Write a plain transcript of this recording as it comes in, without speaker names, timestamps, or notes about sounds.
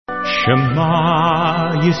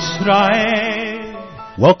Shema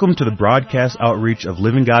Yisrael. Welcome to the broadcast outreach of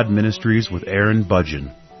Living God Ministries with Aaron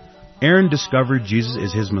Budgeon. Aaron discovered Jesus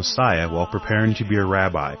is his Messiah while preparing to be a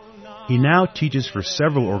rabbi. He now teaches for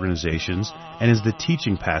several organizations and is the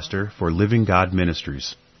teaching pastor for Living God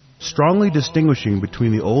Ministries. Strongly distinguishing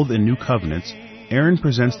between the Old and New Covenants, Aaron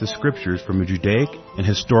presents the Scriptures from a Judaic and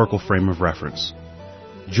historical frame of reference.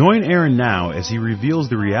 Join Aaron now as he reveals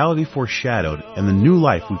the reality foreshadowed and the new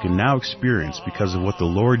life we can now experience because of what the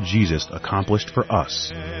Lord Jesus accomplished for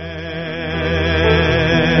us.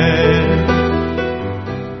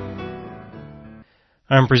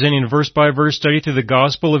 I'm presenting a verse-by-verse study through the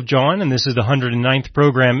Gospel of John, and this is the 109th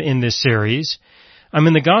program in this series. I'm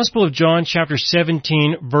in the Gospel of John, chapter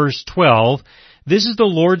 17, verse 12. This is the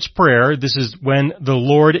Lord's Prayer. This is when the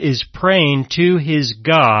Lord is praying to His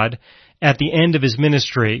God at the end of His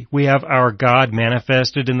ministry. We have our God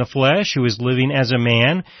manifested in the flesh, who is living as a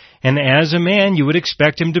man, and as a man you would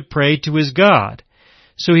expect Him to pray to His God.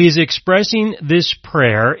 So He is expressing this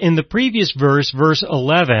prayer. In the previous verse, verse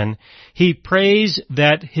 11, He prays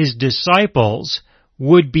that His disciples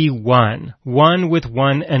would be one with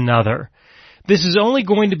one another. This is only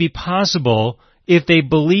going to be possible if they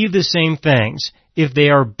believe the same things, if they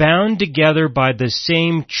are bound together by the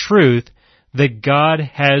same truth that God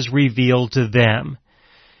has revealed to them.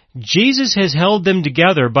 Jesus has held them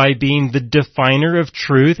together by being the definer of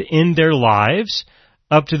truth in their lives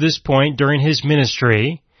up to this point during His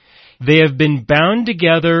ministry. They have been bound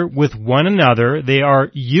together with one another. They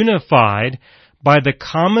are unified by the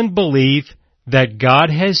common belief that God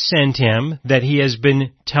has sent Him, that He has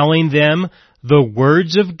been telling them the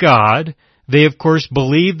words of God. They, of course,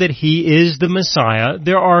 believe that He is the Messiah.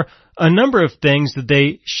 There are a number of things that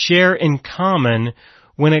they share in common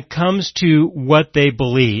when it comes to what they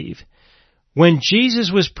believe. When Jesus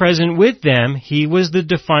was present with them, He was the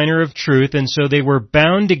definer of truth, and so they were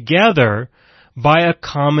bound together by a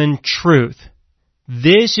common truth.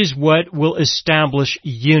 This is what will establish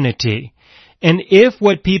unity. And if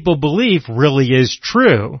what people believe really is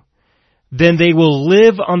true, then they will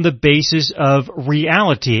live on the basis of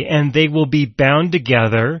reality, and they will be bound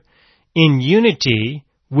together in unity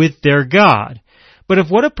with their God. But if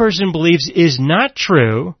what a person believes is not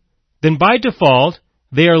true, then by default,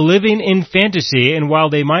 they are living in fantasy, and while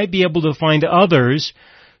they might be able to find others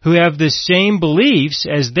who have the same beliefs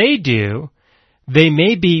as they do, they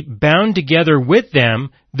may be bound together with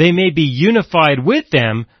them, they may be unified with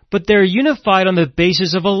them, but they're unified on the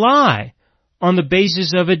basis of a lie, on the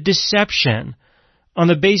basis of a deception, on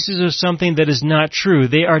the basis of something that is not true.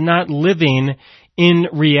 They are not living in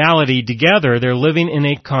reality together. They're living in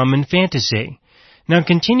a common fantasy. Now,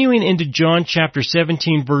 continuing into John chapter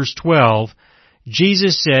 17, verse 12,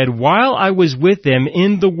 Jesus said, "While I was with them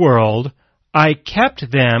in the world, I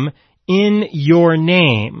kept them in your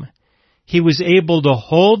name." He was able to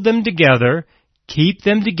hold them together, keep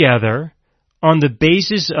them together on the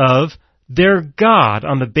basis of their God,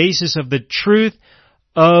 on the basis of the truth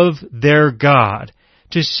of their God.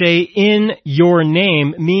 To say in your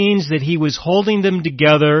name means that He was holding them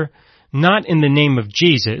together not in the name of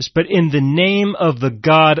Jesus, but in the name of the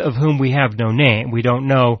God of whom we have no name. We don't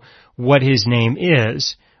know what His name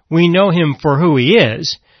is. We know Him for who He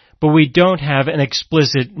is, but we don't have an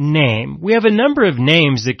explicit name. We have a number of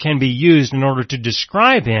names that can be used in order to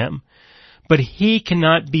describe Him, but He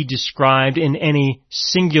cannot be described in any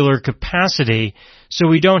singular capacity, so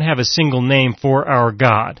we don't have a single name for our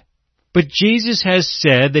God. But Jesus has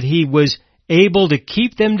said that He was able to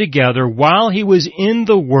keep them together while He was in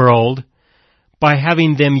the world by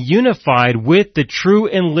having them unified with the true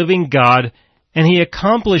and living God, and He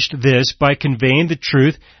accomplished this by conveying the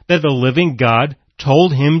truth that the living God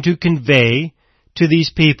told Him to convey to these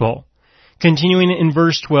people. Continuing in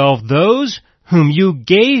verse 12, "Those whom you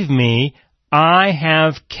gave me, I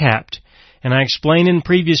have kept." And I explained in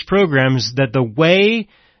previous programs that the way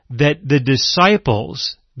that the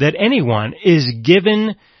disciples, that anyone is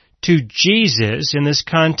given to Jesus in this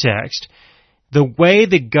context, the way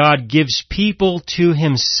that God gives people to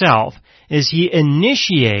Himself is He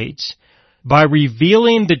initiates by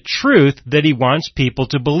revealing the truth that He wants people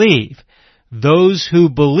to believe. Those who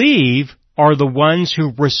believe are the ones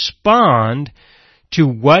who respond to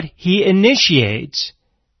what He initiates,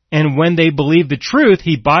 and when they believe the truth,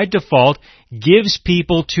 He by default gives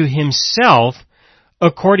people to Himself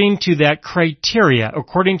according to that criteria,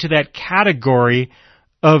 according to that category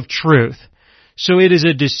of truth. So it is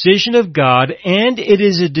a decision of God, and it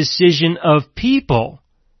is a decision of people.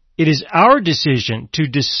 It is our decision to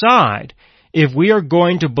decide if we are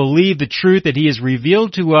going to believe the truth that He has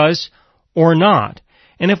revealed to us or not.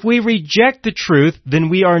 And if we reject the truth, then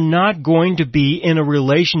we are not going to be in a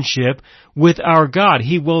relationship with our God.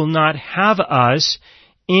 He will not have us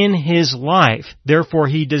in His life. Therefore,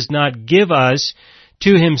 He does not give us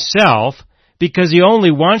to Himself, because He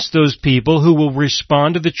only wants those people who will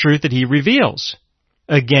respond to the truth that He reveals.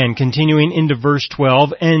 Again, continuing into verse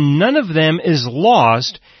 12, and none of them is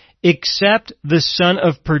lost except the son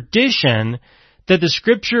of perdition, that the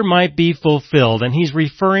scripture might be fulfilled. And he's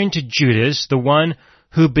referring to Judas, the one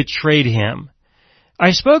who betrayed him.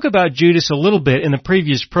 I spoke about Judas a little bit in the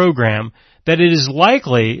previous program, that it is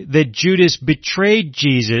likely that Judas betrayed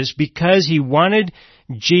Jesus because he wanted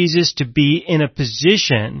Jesus to be in a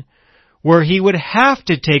position where he would have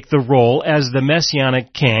to take the role as the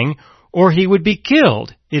Messianic king, or he would be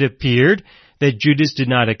killed. It appeared that Judas did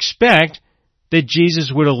not expect that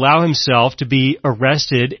Jesus would allow himself to be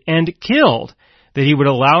arrested and killed, that he would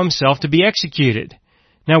allow himself to be executed.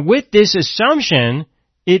 Now, with this assumption,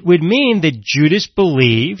 it would mean that Judas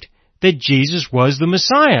believed that Jesus was the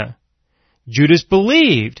Messiah. Judas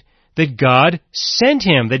believed that God sent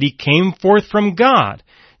him, that he came forth from God.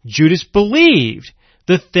 Judas believed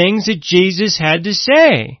the things that Jesus had to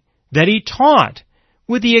say, that he taught,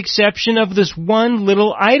 with the exception of this one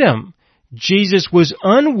little item. Jesus was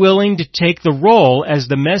unwilling to take the role as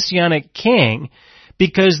the Messianic king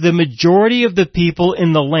because the majority of the people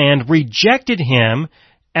in the land rejected him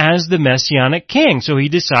as the Messianic king. So he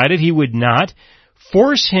decided he would not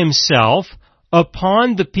force himself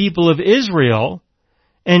upon the people of Israel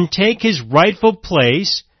and take his rightful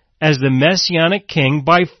place as the Messianic king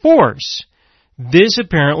by force. This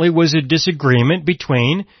apparently was a disagreement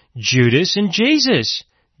between Judas and Jesus.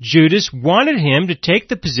 Judas wanted him to take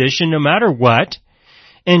the position no matter what,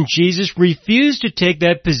 and Jesus refused to take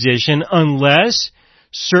that position unless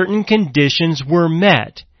certain conditions were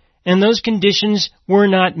met. And those conditions were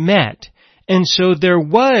not met. And so there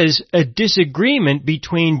was a disagreement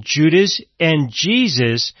between Judas and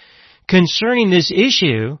Jesus concerning this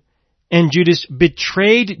issue, and Judas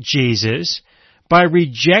betrayed Jesus by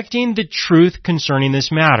rejecting the truth concerning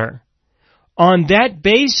this matter. On that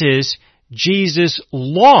basis, Jesus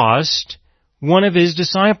lost one of his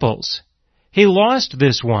disciples. He lost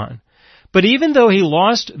this one. But even though he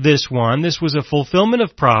lost this one, this was a fulfillment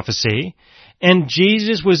of prophecy, and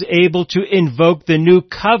Jesus was able to invoke the new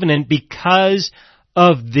covenant because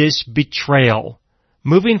of this betrayal.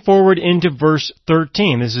 Moving forward into verse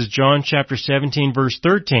 13, this is John chapter 17, verse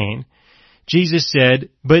 13, Jesus said,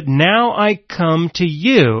 "But now I come to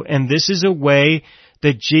you," and this is a way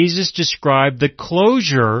that Jesus described the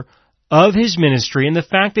closure of his ministry and the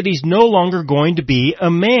fact that he's no longer going to be a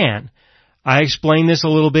man. I explained this a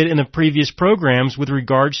little bit in the previous programs with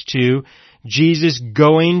regards to Jesus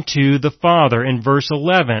going to the Father in verse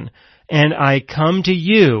 11. "And I come to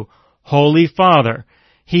you, Holy Father."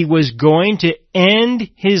 He was going to end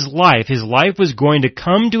his life. His life was going to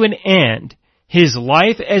come to an end. His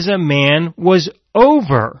life as a man was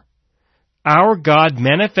over. Our God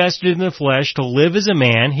manifested in the flesh to live as a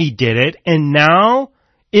man. He did it, and now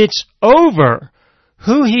it's over.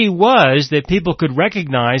 Who he was that people could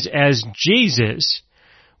recognize as Jesus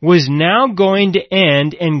was now going to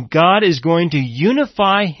end, and God is going to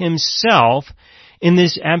unify himself in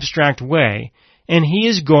this abstract way. And he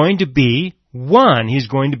is going to be one. He's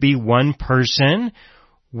going to be one person,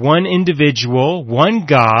 one individual, one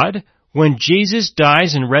God. When Jesus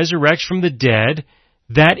dies and resurrects from the dead,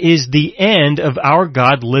 that is the end of our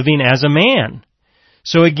God living as a man.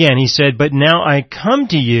 So again, he said, "But now I come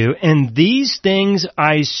to you, and these things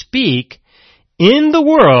I speak in the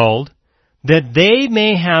world, that they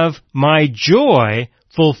may have my joy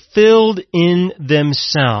fulfilled in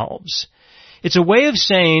themselves." It's a way of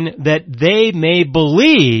saying that they may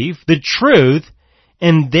believe the truth,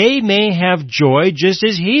 and they may have joy just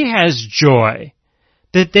as he has joy.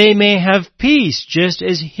 That they may have peace just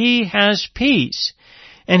as he has peace.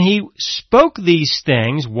 And he spoke these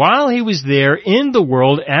things while he was there in the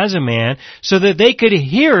world as a man, so that they could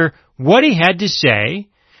hear what he had to say.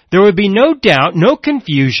 There would be no doubt, no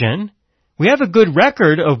confusion. We have a good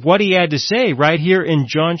record of what he had to say right here in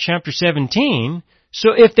John chapter 17.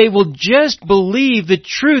 So if they will just believe the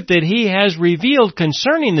truth that he has revealed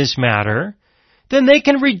concerning this matter, then they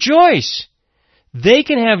can rejoice. They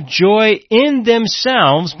can have joy in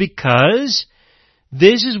themselves because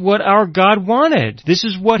this is what our God wanted. This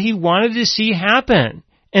is what he wanted to see happen.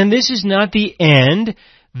 And this is not the end.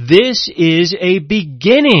 This is a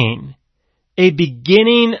beginning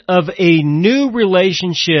of a new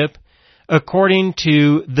relationship according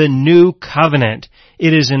to the new covenant.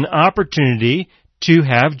 It is an opportunity to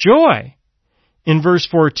have joy. In verse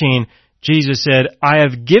 14, Jesus said, I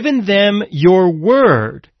have given them your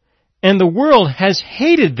word, and the world has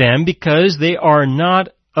hated them because they are not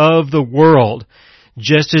of the world,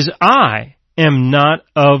 just as I am not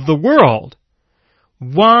of the world.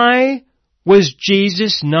 Why was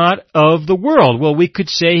Jesus not of the world? Well, we could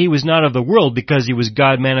say he was not of the world because he was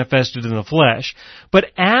God manifested in the flesh. But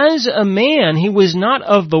as a man, he was not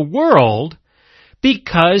of the world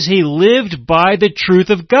because he lived by the truth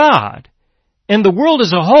of God. And the world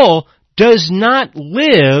as a whole does not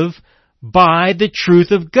live by the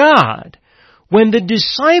truth of God. When the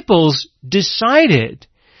disciples decided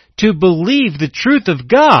to believe the truth of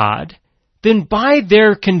God, then by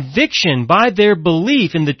their conviction, by their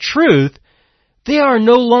belief in the truth, they are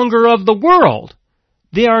no longer of the world.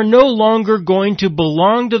 They are no longer going to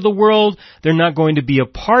belong to the world. They're not going to be a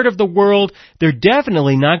part of the world. They're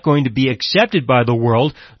definitely not going to be accepted by the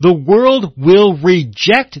world. The world will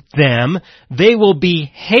reject them. They will be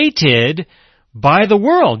hated by the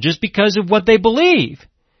world just because of what they believe.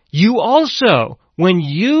 You also, when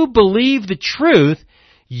you believe the truth,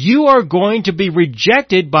 you are going to be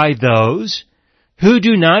rejected by those who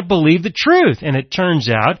do not believe the truth. And it turns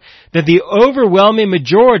out that the overwhelming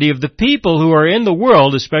majority of the people who are in the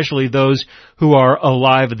world, especially those who are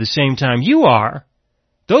alive at the same time you are,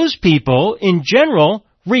 those people, in general,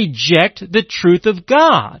 reject the truth of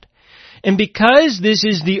God. And because this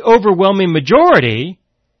is the overwhelming majority,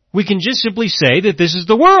 we can just simply say that this is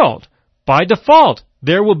the world. By default,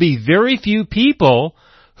 there will be very few people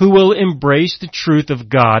who will embrace the truth of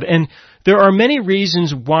God. And there are many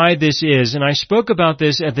reasons why this is, and I spoke about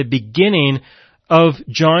this at the beginning of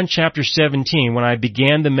John chapter 17, when I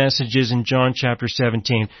began the messages in John chapter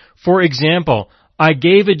 17. For example, I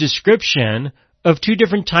gave a description of two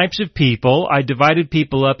different types of people. I divided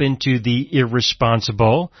people up into the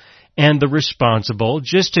irresponsible and the responsible,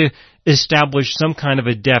 just to establish some kind of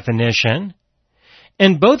a definition.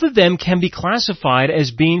 And both of them can be classified as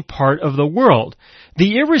being part of the world.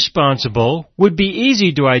 The irresponsible would be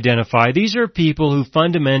easy to identify. These are people who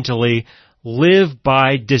fundamentally live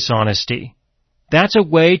by dishonesty. That's a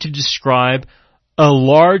way to describe a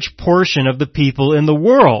large portion of the people in the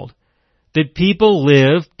world. That people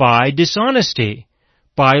live by dishonesty,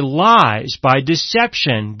 by lies, by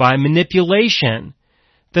deception, by manipulation.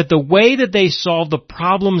 That the way that they solve the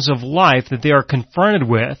problems of life that they are confronted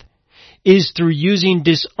with is through using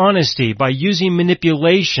dishonesty, by using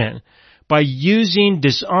manipulation, by using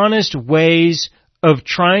dishonest ways of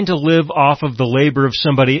trying to live off of the labor of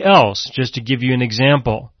somebody else, just to give you an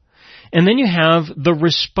example. And then you have the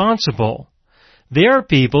responsible. They are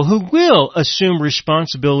people who will assume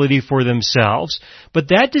responsibility for themselves, but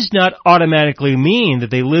that does not automatically mean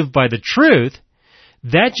that they live by the truth.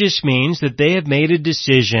 That just means that they have made a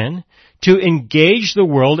decision to engage the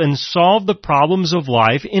world and solve the problems of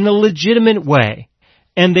life in a legitimate way.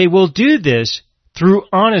 And they will do this through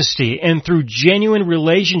honesty and through genuine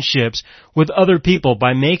relationships with other people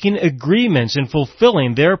by making agreements and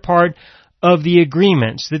fulfilling their part of the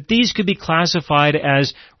agreements. That these could be classified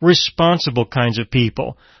as responsible kinds of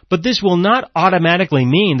people. But this will not automatically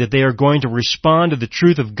mean that they are going to respond to the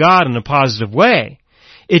truth of God in a positive way.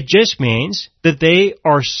 It just means that they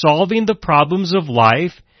are solving the problems of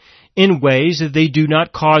life in ways that they do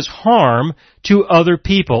not cause harm to other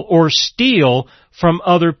people or steal from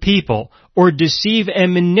other people or deceive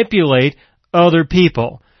and manipulate other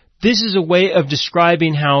people. This is a way of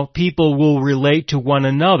describing how people will relate to one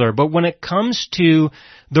another. But when it comes to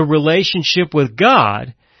the relationship with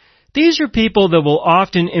God, these are people that will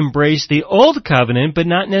often embrace the old covenant but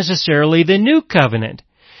not necessarily the new covenant,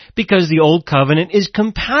 because the old covenant is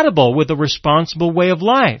compatible with a responsible way of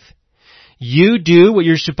life. You do what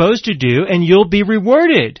you're supposed to do and you'll be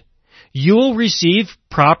rewarded. You'll receive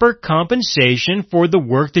proper compensation for the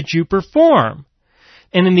work that you perform.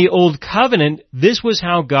 And in the Old Covenant, this was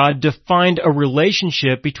how God defined a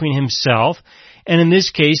relationship between himself and, in this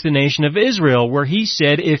case, the nation of Israel, where he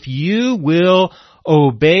said, if you will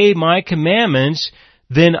obey my commandments,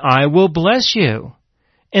 then I will bless you.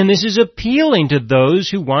 And this is appealing to those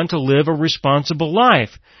who want to live a responsible life.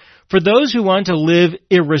 For those who want to live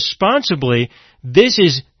irresponsibly, this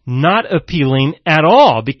is not appealing at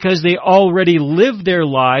all, because they already live their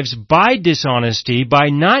lives by dishonesty, by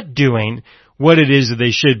not doing what it is that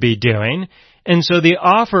they should be doing. And so the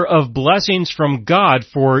offer of blessings from God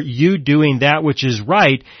for you doing that which is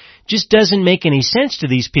right just doesn't make any sense to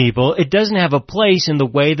these people. It doesn't have a place in the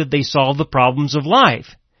way that they solve the problems of life.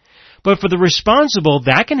 But for the responsible,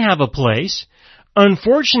 that can have a place.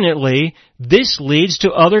 Unfortunately, this leads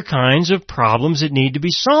to other kinds of problems that need to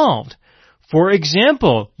be solved. For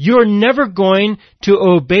example, you're never going to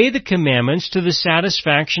obey the commandments to the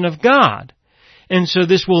satisfaction of God. And so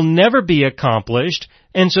this will never be accomplished.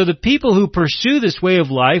 And so the people who pursue this way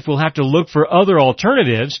of life will have to look for other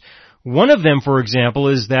alternatives. One of them, for example,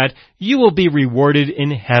 is that you will be rewarded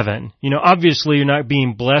in heaven. Obviously you're not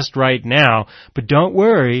being blessed right now, but don't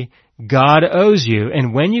worry, God owes you.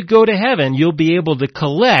 And when you go to heaven, you'll be able to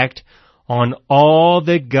collect on all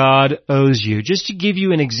that God owes you. Just to give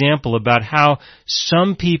you an example about how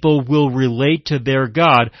some people will relate to their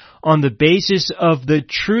God on the basis of the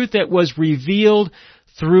truth that was revealed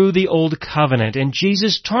through the Old Covenant. And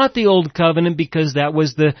Jesus taught the Old Covenant because that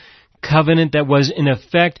was the covenant that was in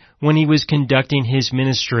effect when he was conducting his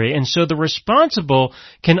ministry. And so the responsible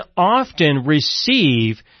can often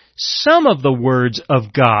receive some of the words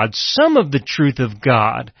of God, some of the truth of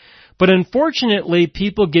God. But unfortunately,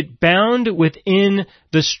 people get bound within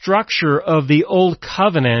the structure of the Old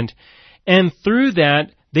Covenant, and through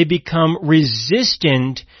that, they become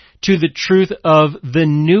resistant to the truth of the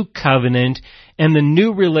New Covenant and the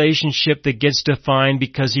new relationship that gets defined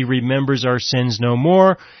because he remembers our sins no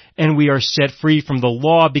more, and we are set free from the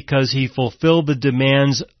law because he fulfilled the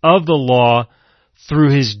demands of the law through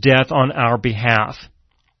his death on our behalf.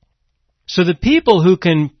 So the people who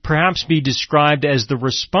can perhaps be described as the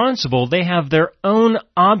responsible, they have their own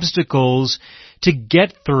obstacles to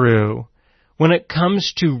get through when it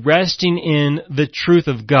comes to resting in the truth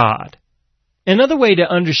of God. Another way to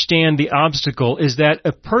understand the obstacle is that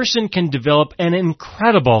a person can develop an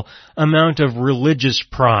incredible amount of religious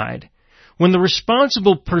pride. When the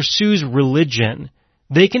responsible pursues religion,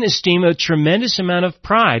 they can esteem a tremendous amount of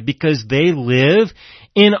pride because they live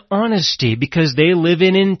in honesty, because they live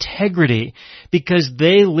in integrity, because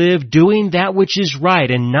they live doing that which is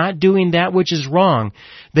right and not doing that which is wrong.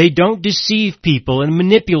 They don't deceive people and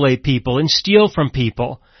manipulate people and steal from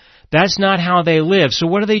people. That's not how they live. So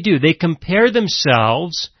what do? They compare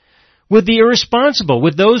themselves with the irresponsible,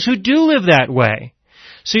 with those who do live that way.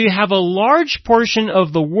 So you have a large portion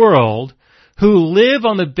of the world who live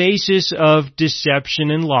on the basis of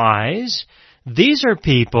deception and lies. These are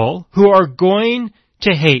people who are going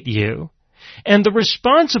to hate you. And the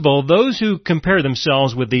responsible, those who compare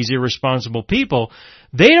themselves with these irresponsible people,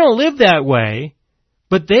 they don't live that way,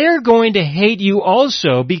 but they are going to hate you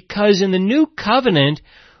also because in the New Covenant,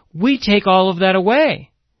 we take all of that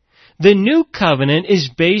away. The New Covenant is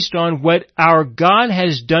based on what our God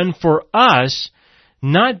has done for us,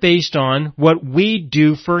 not based on what we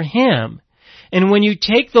do for Him. And when you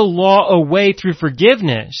take the law away through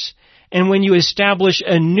forgiveness, and when you establish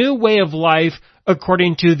a new way of life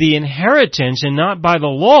according to the inheritance and not by the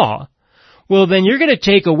law, well, then you're going to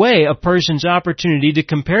take away a person's opportunity to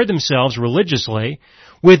compare themselves religiously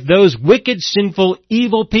with those wicked, sinful,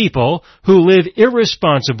 evil people who live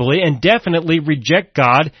irresponsibly and definitely reject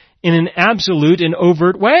God in an absolute and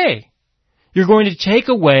overt way. You're going to take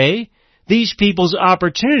away these people's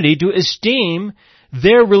opportunity to esteem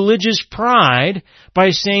their religious pride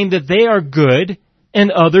by saying that they are good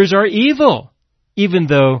and others are evil, even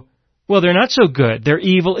though, well, they're not so good. They're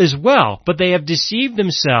evil as well, but they have deceived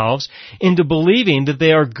themselves into believing that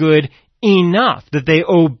they are good enough, that they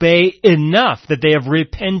obey enough, that they have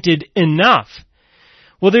repented enough.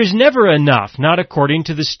 Well, there's never enough, not according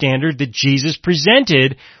to the standard that Jesus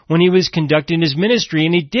presented when He was conducting His ministry,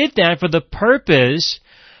 and He did that for the purpose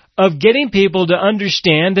of getting people to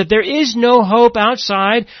understand that there is no hope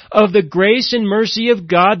outside of the grace and mercy of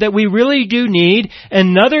God, that we really do need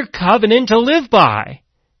another covenant to live by.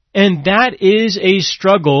 And that is a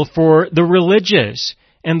struggle for the religious,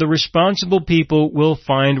 and the responsible people will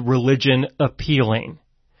find religion appealing.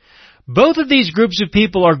 Both of these groups of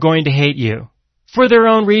people are going to hate you for their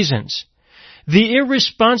own reasons. The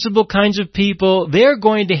irresponsible kinds of people, they're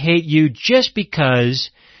going to hate you just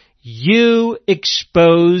because you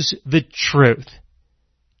expose the truth.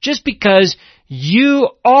 Just because you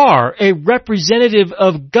are a representative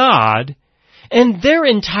of God, and their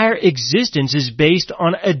entire existence is based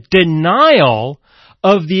on a denial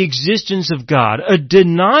of the existence of God, a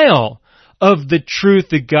denial of the truth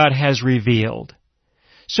that God has revealed.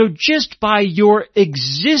 So just by your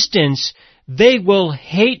existence, they will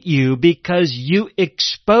hate you because you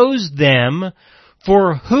expose them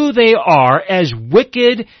for who they are as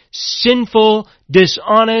wicked, sinful,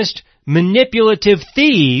 dishonest, manipulative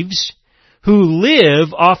thieves who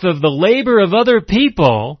live off of the labor of other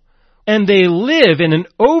people, and they live in an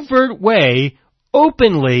overt way,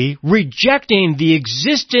 openly rejecting the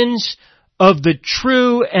existence of the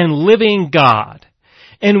true and living God.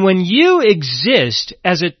 And when you exist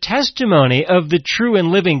as a testimony of the true and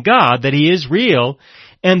living God, that He is real,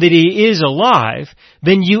 and that He is alive,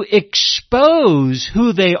 then you expose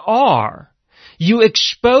who they are. You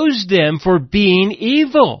expose them for being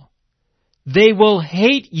evil. They will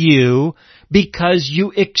hate you because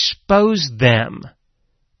you expose them.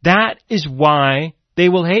 That is why they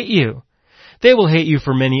will hate you. They will hate you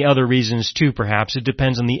for many other reasons too, perhaps. It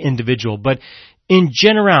depends on the individual. But in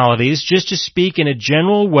generalities, just to speak in a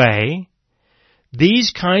general way,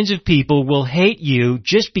 these kinds of people will hate you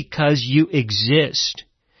just because you exist.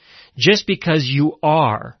 Just because you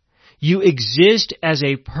are. You exist as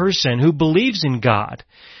a person who believes in God.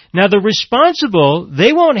 Now the responsible,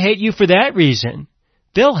 they won't hate you for that reason.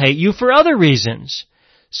 They'll hate you for other reasons,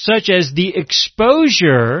 such as the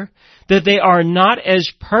exposure that they are not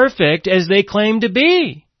as perfect as they claim to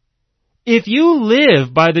be. If you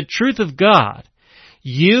live by the truth of God,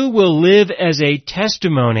 you will live as a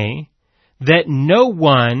testimony that no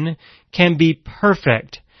one can be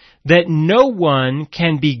perfect, that no one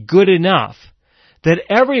can be good enough, that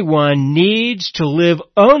everyone needs to live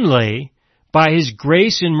only by His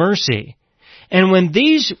grace and mercy. And when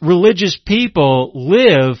these religious people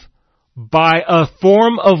live by a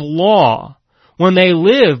form of law, when they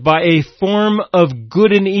live by a form of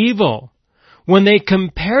good and evil, when they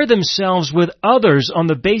compare themselves with others on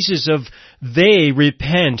the basis of they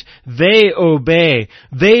repent, they obey,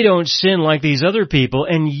 they don't sin like these other people,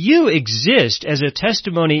 and you exist as a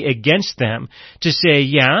testimony against them to say,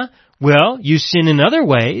 yeah, well, you sin in other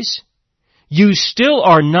ways. You still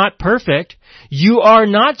are not perfect. You are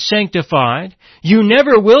not sanctified. You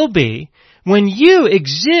never will be. When you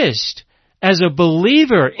exist as a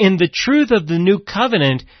believer in the truth of the new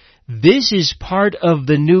covenant, this is part of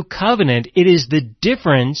the new covenant. It is the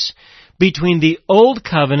difference between the old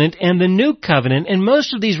covenant and the new covenant. And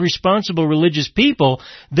most of these responsible religious people,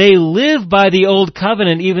 they live by the old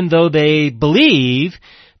covenant even though they believe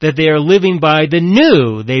that they are living by the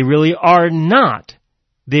new. They really are not.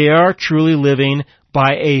 They are truly living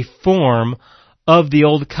by a form of the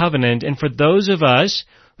old covenant. And for those of us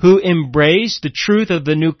who embrace the truth of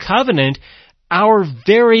the new covenant, our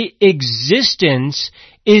very existence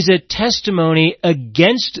is a testimony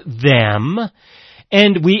against them,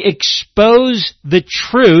 and we expose the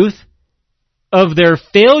truth of their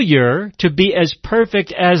failure to be as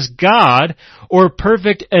perfect as God or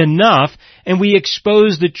perfect enough, and we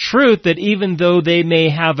expose the truth that even though they may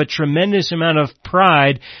have a tremendous amount of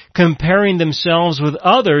pride comparing themselves with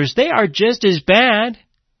others, they are just as bad.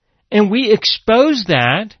 And we expose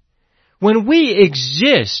that. When we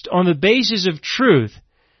exist on the basis of truth,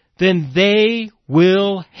 then they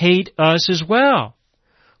will hate us as well.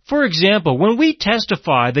 For example, when we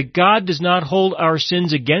testify that God does not hold our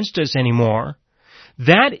sins against us anymore,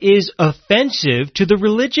 that is offensive to the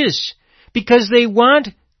religious because they want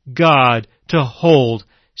God to hold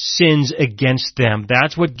sins against them.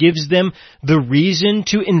 That's what gives them the reason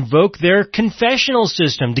to invoke their confessional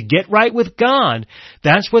system to get right with God.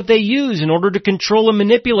 That's what they use in order to control and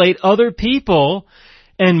manipulate other people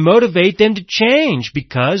and motivate them to change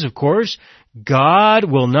because, of course, God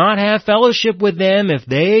will not have fellowship with them if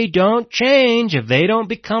they don't change, if they don't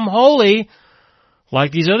become holy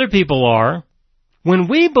like these other people are. When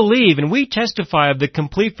we believe and we testify of the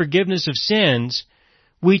complete forgiveness of sins,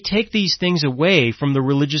 we take these things away from the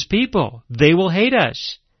religious people. They will hate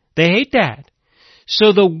us. They hate that.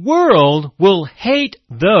 So the world will hate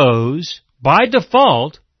those, by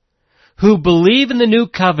default, who believe in the new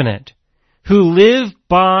covenant, who live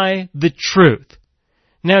by the truth.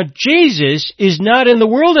 Now, Jesus is not in the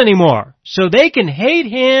world anymore, so they can hate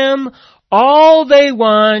Him all they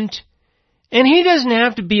want, and He doesn't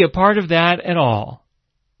have to be a part of that at all.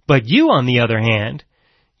 But you, on the other hand,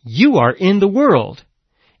 you are in the world.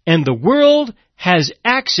 And the world has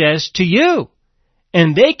access to you.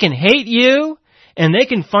 And they can hate you, and they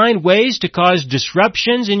can find ways to cause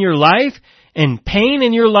disruptions in your life and pain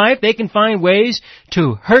in your life. They can find ways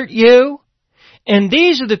to hurt you. And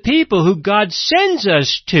these are the people who God sends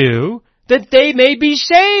us to that they may be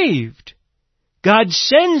saved. God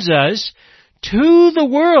sends us to the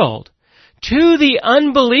world, to the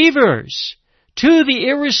unbelievers, to the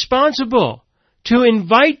irresponsible, to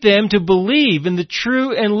invite them to believe in the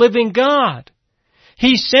true and living God.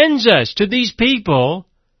 He sends us to these people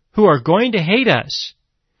who are going to hate us.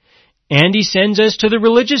 And He sends us to the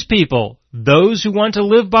religious people, those who want to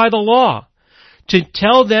live by the law, to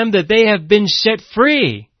tell them that they have been set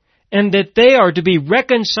free and that they are to be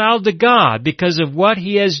reconciled to God because of what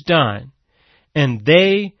He has done. And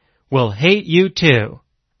they will hate you too.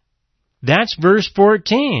 That's verse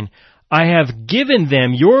 14. I have given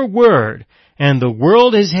them your word, and the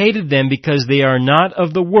world has hated them because they are not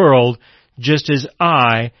of the world, just as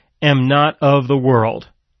I am not of the world.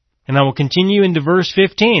 And I will continue into verse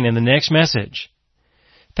 15 in the next message.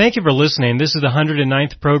 Thank you for listening. This is the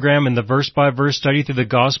 109th program in the verse-by-verse study through the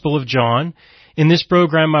Gospel of John. In this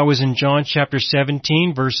program, I was in John chapter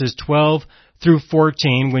 17, verses 12 through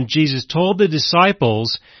 14, when Jesus told the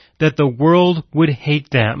disciples that the world would hate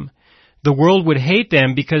them. The world would hate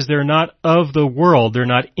them because they're not of the world. They're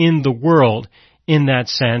not in the world in that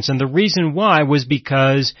sense. And the reason why was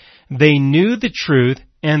because they knew the truth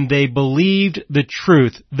and they believed the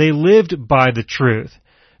truth. They lived by the truth.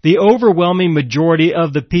 The overwhelming majority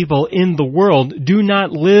of the people in the world do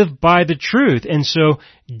not live by the truth. And so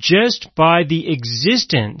just by the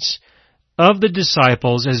existence of the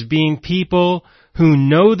disciples as being people who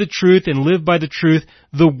know the truth and live by the truth,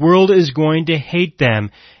 the world is going to hate them.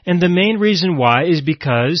 And the main reason why is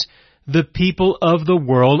because the people of the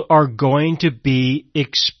world are going to be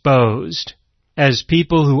exposed as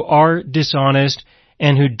people who are dishonest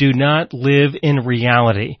and who do not live in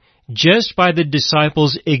reality. Just by the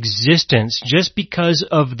disciples' existence, just because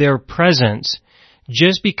of their presence,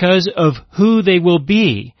 just because of who they will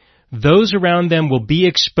be, those around them will be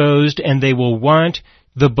exposed and they will want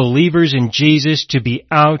the believers in Jesus to be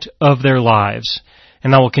out of their lives.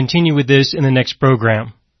 And I will continue with this in the next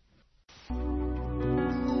program.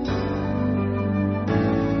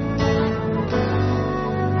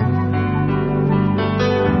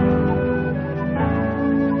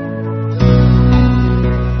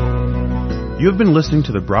 You have been listening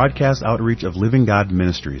to the broadcast outreach of Living God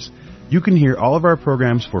Ministries. You can hear all of our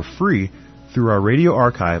programs for free through our radio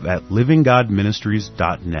archive at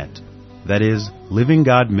livinggodministries.net. That is,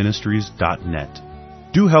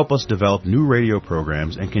 livinggodministries.net. Do help us develop new radio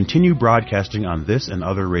programs and continue broadcasting on this and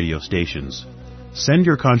other radio stations. Send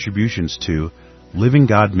your contributions to Living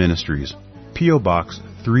God Ministries, P.O. Box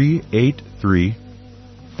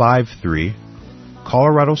 38353,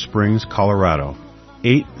 Colorado Springs, Colorado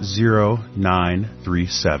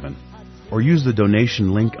 80937, or use the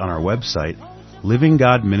donation link on our website,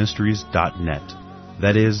 livinggodministries.net.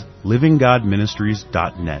 That is,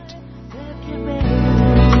 livinggodministries.net.